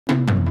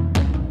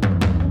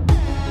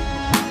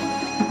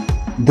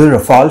The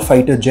Rafale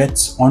fighter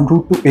jets en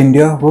route to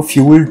India were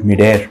fueled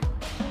mid-air.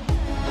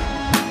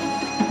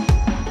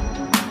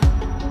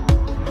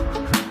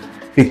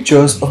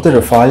 Pictures of the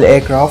Rafale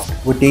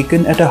aircraft were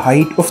taken at a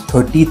height of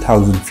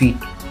 30,000 feet.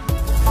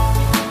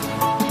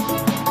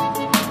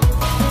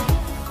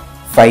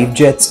 5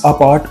 jets are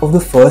part of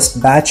the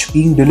first batch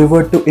being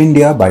delivered to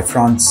India by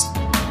France.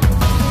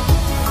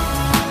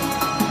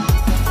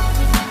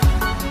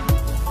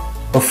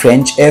 A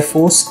French Air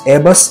Force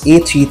Airbus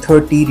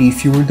A330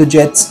 refueled the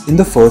jets in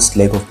the first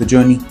leg of the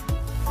journey.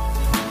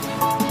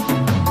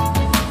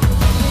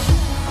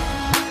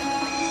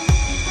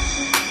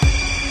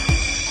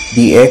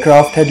 The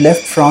aircraft had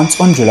left France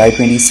on July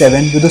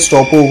 27 with a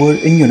stopover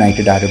in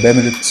United Arab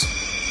Emirates.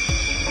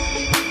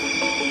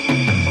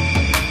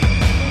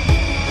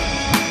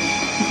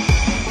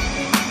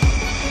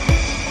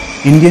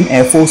 Indian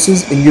Air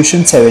Force's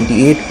Ilyushin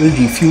 78 will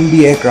refuel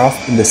the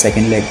aircraft in the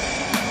second leg.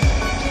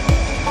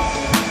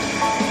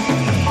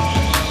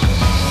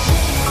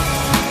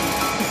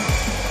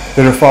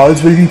 The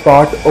Rafales will be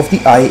part of the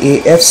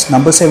IAF's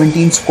No.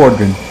 17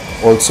 Squadron,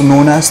 also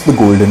known as the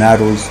Golden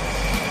Arrows.